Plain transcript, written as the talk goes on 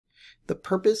The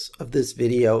purpose of this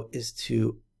video is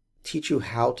to teach you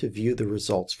how to view the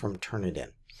results from Turnitin.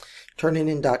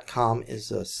 TurnItIn.com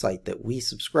is a site that we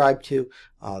subscribe to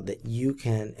that you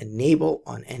can enable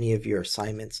on any of your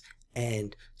assignments,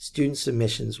 and student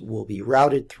submissions will be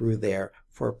routed through there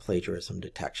for plagiarism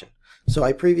detection. So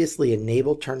I previously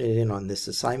enabled Turnitin on this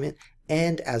assignment,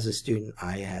 and as a student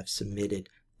I have submitted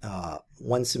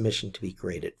one submission to be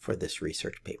graded for this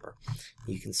research paper.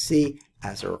 You can see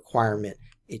as a requirement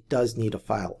it does need a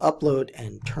file upload,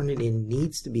 and Turnitin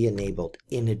needs to be enabled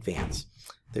in advance.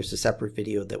 There's a separate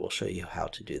video that will show you how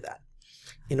to do that.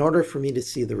 In order for me to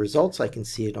see the results, I can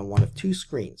see it on one of two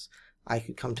screens. I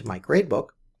could come to my gradebook,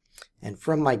 and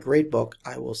from my gradebook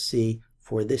I will see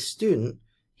for this student,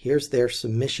 here's their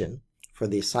submission for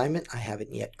the assignment. I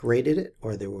haven't yet graded it,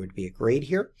 or there would be a grade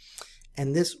here.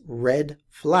 And this red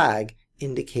flag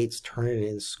indicates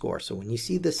Turnitin's score. So when you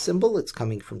see this symbol, it's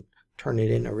coming from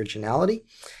Turnitin Originality,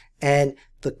 and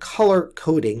the color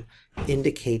coding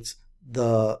indicates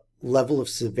the level of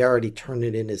severity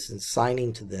Turnitin is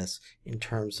assigning to this in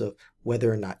terms of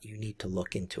whether or not you need to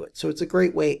look into it. So it's a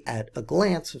great way at a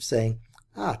glance of saying,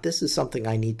 this is something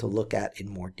I need to look at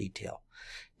in more detail.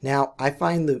 Now, I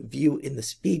find the view in the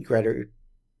speed grader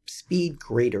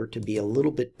to be a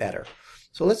little bit better.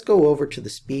 So let's go over to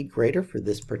the speed grader for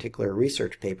this particular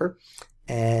research paper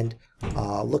and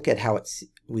look at how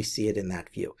we see it in that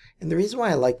view. And the reason why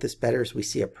I like this better is we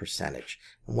see a percentage.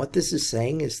 And what this is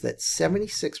saying is that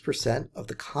 76% of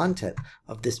the content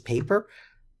of this paper,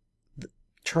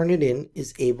 Turnitin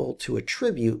is able to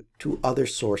attribute to other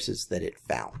sources that it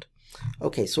found.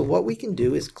 Okay, so what we can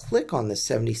do is click on this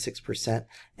 76%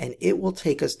 and it will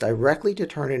take us directly to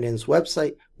Turnitin's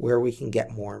website where we can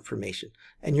get more information.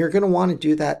 And you're going to want to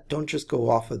do that. Don't just go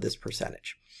off of this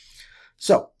percentage.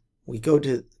 So we go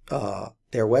to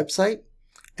their website,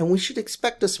 and we should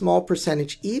expect a small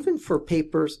percentage even for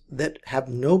papers that have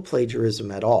no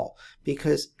plagiarism at all,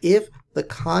 because if the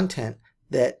content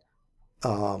that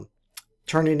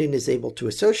Turnitin is able to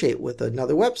associate with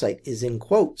another website is in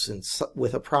quotes and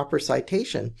with a proper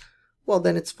citation, well,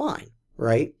 then it's fine,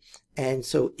 right? And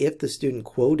so if the student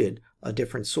quoted a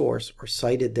different source or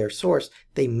cited their source,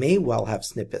 they may well have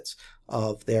snippets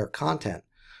of their content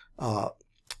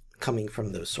coming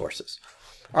from those sources.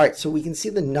 All right, so we can see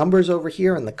the numbers over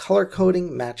here, and the color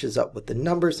coding matches up with the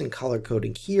numbers and color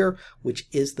coding here, which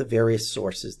is the various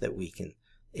sources that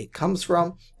it comes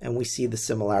from, and we see the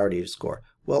similarity score.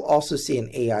 We'll also see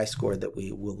an AI score that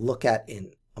we will look at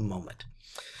in a moment.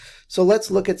 So let's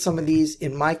look at some of these.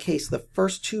 In my case, the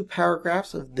first two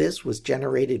paragraphs of this was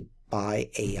generated by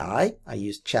AI. I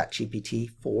used ChatGPT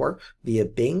 4 via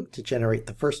Bing to generate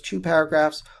the first two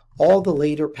paragraphs. All the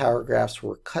later paragraphs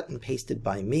were cut and pasted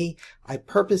by me. I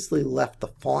purposely left the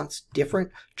fonts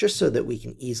different just so that we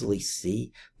can easily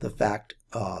see the fact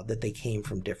that they came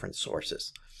from different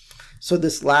sources. So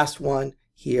this last one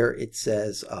here, it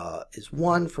says is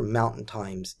one from Mountain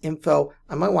Times Info.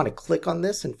 I might want to click on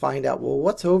this and find out, well,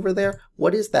 what's over there?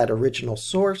 What is that original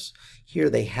source? Here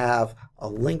they have a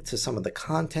link to some of the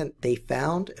content they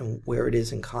found and where it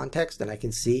is in context, and I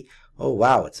can see, oh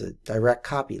wow, it's a direct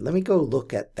copy. Let me go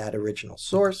look at that original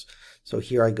source. So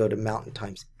here I go to Mountain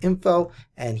Times Info,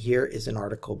 and here is an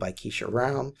article by Keisha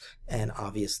Ram, and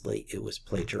obviously it was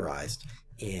plagiarized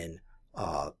in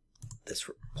this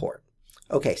report.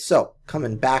 Okay, so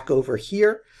coming back over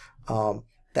here,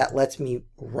 that lets me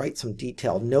write some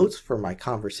detailed notes for my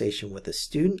conversation with a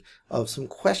student of some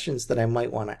questions that I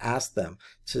might want to ask them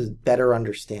to better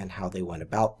understand how they went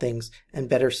about things and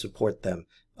better support them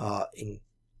in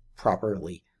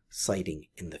properly citing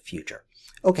in the future.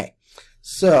 Okay,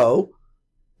 so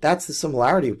that's the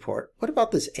similarity report. What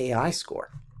about this AI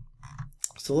score?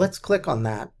 So let's click on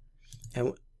that,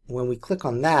 and when we click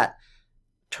on that,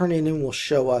 Turnitin will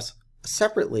show us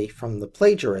separately from the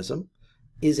plagiarism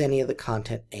is any of the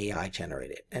content AI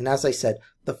generated. And as I said,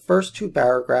 the first two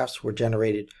paragraphs were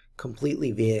generated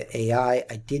completely via AI.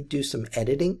 I did do some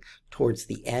editing towards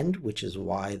the end, which is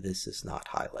why this is not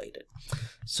highlighted.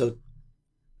 So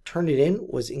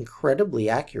Turnitin was incredibly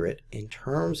accurate in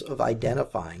terms of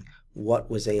identifying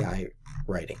what was AI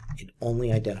writing. It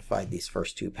only identified these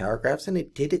first two paragraphs, and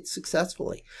it did it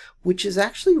successfully, which is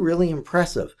actually really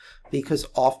impressive because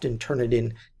often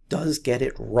Turnitin does get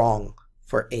it wrong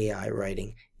for AI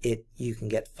writing. You can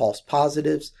get false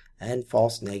positives and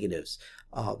false negatives.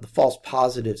 The false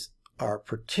positives are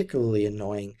particularly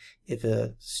annoying if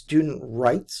a student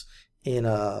writes in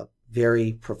a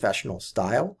very professional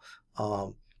style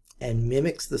and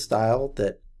mimics the style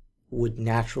that would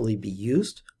naturally be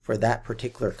used for that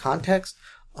particular context.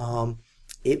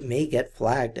 It may get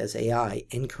flagged as AI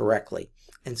incorrectly.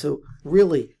 And so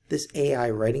really this AI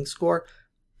writing score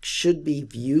should be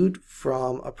viewed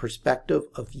from a perspective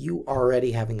of you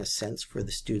already having a sense for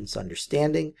the student's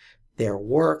understanding, their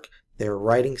work, their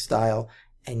writing style,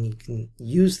 and you can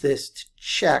use this to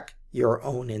check your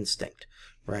own instinct,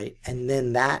 right? And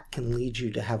then that can lead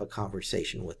you to have a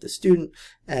conversation with the student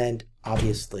and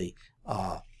obviously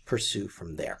pursue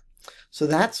from there. So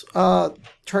that's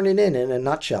TurnItIn in a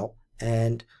nutshell.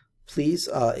 And please,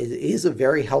 it is a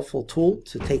very helpful tool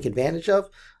to take advantage of,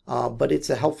 but it's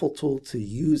a helpful tool to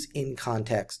use in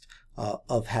context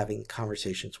of having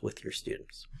conversations with your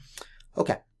students.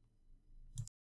 Okay,